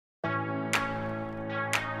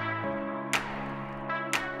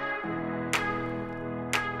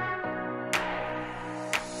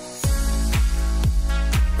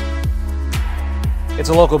It's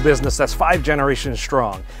a local business that's 5 generations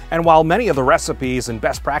strong, and while many of the recipes and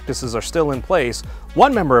best practices are still in place,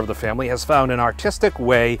 one member of the family has found an artistic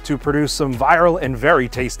way to produce some viral and very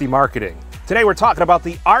tasty marketing. Today we're talking about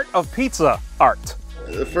the art of pizza art.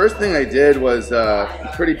 The first thing I did was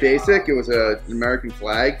pretty basic. It was an American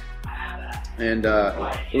flag, and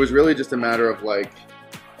it was really just a matter of like,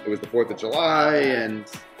 it was the 4th of July, and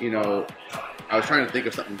you know, I was trying to think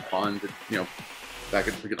of something fun to, you know, that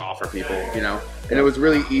we could offer people, you know, and it was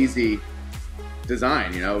really easy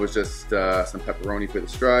design, you know, it was just some pepperoni for the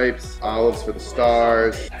stripes, olives for the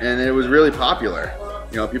stars, and it was really popular.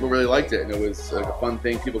 You know, people really liked it, and it was like a fun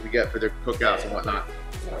thing people could get for their cookouts and whatnot.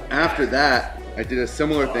 After that, I did a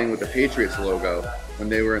similar thing with the Patriots logo when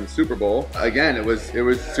they were in the Super Bowl. Again, it was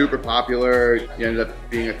super popular. It ended up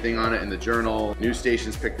being a thing on it in the Journal. News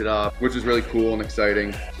stations picked it up, which was really cool and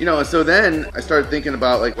exciting. You know, so then I started thinking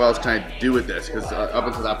about like, what else can I do with this? Because up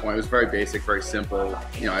until that point, it was very basic, very simple.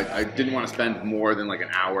 You know, I didn't want to spend more than like an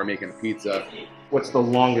hour making a pizza. What's the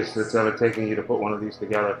longest it's ever taken you to put one of these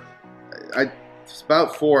together? It's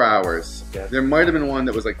about 4 hours. Okay. There might have been one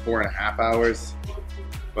that was like 4.5 hours,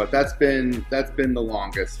 but that's been the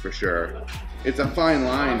longest for sure. It's a fine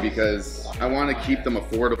line because I want to keep them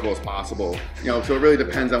affordable as possible. You know, so it really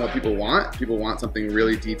depends on what people want. If people want something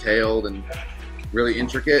really detailed and really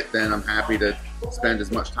intricate, then I'm happy to spend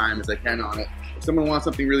as much time as I can on it. If someone wants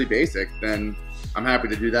something really basic, then I'm happy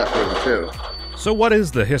to do that for them too. So what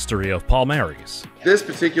is the history of Palmieri's? This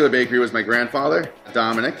particular bakery was my grandfather,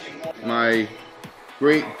 Dominic. My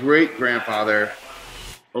great-great-grandfather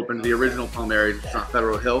opened the original Palmieri's on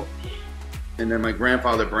Federal Hill. And then my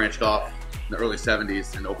grandfather branched off in the early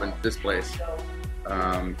 70s and opened this place.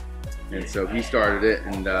 And so he started it,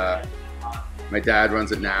 and my dad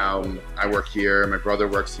runs it now, and I work here, my brother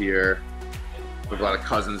works here. We have a lot of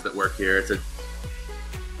cousins that work here. It's a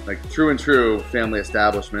like true and true family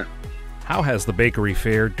establishment. How has the bakery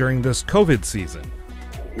fared during this COVID season?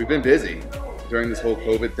 We've been busy during this whole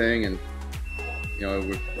COVID thing, and you know,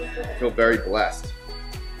 we feel very blessed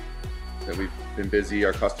that we've been busy.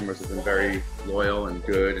 Our customers have been very loyal and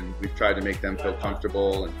good, and we've tried to make them feel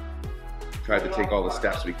comfortable and tried to take all the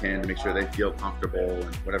steps we can to make sure they feel comfortable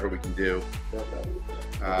and whatever we can do.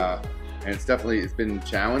 And it's been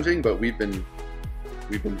challenging, but we've been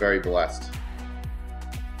very blessed.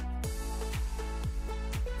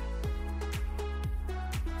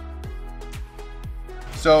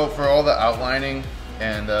 So for all the outlining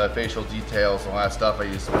and facial details and all that stuff, I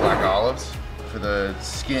used some black olives. For the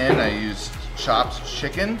skin, I used chopped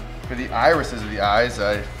chicken. For the irises of the eyes,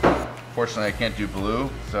 fortunately I can't do blue,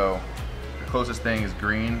 so the closest thing is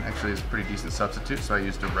green. Actually, it's a pretty decent substitute, so I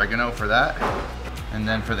used oregano for that. And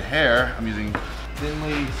then for the hair, I'm using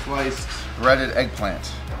thinly sliced breaded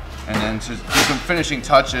eggplant. And then to do some finishing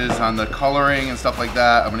touches on the coloring and stuff like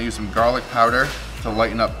that, I'm gonna use some garlic powder to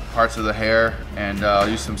lighten up parts of the hair, and I'll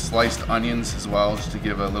use some sliced onions as well, just to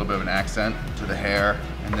give a little bit of an accent to the hair,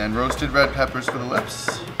 and then roasted red peppers for the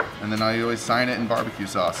lips, and then I always sign it in barbecue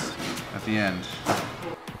sauce at the end.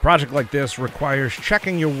 A project like this requires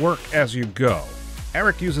checking your work as you go.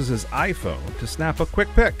 Eric uses his iPhone to snap a quick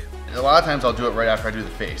pic. A lot of times I'll do it right after I do the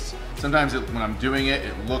face. Sometimes when I'm doing it,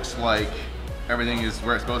 it looks like everything is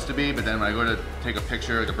where it's supposed to be, but then when I go to take a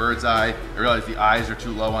picture, like a bird's eye, I realize the eyes are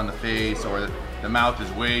too low on the face, or the mouth is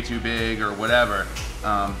way too big, or whatever.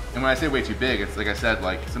 And when I say way too big, it's like I said,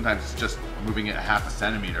 like sometimes it's just moving it 1/2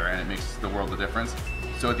 centimeter, and it makes the world of difference.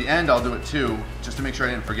 So at the end, I'll do it too, just to make sure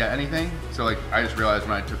I didn't forget anything. So like, I just realized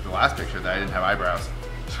when I took the last picture that I didn't have eyebrows.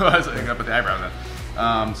 So I was like, I'm gonna put the eyebrows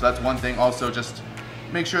in. So that's one thing. Also, just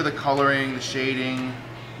make sure the coloring, the shading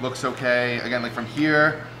looks okay. Again, like from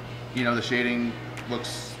here, you know, the shading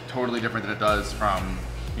looks totally different than it does from,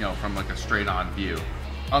 you know, from like a straight on view.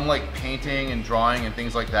 Unlike painting and drawing and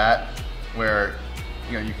things like that, where,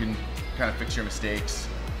 you know, you can kind of fix your mistakes,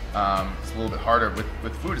 it's a little bit harder.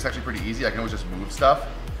 With food, it's actually pretty easy. I can always just move stuff.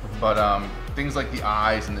 But things like the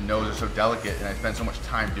eyes and the nose are so delicate, and I spend so much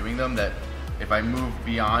time doing them that if I move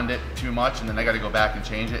beyond it too much and then I got to go back and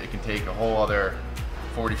change it, it can take a whole other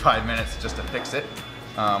 45 minutes just to fix it.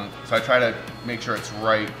 So I try to make sure it's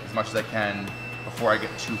right as much as I can before I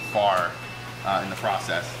get too far in the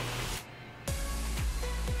process.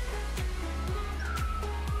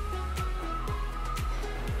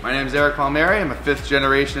 My name is Eric Palmieri. I'm a 5th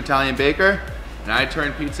generation Italian baker, and I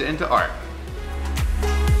turn pizza into art.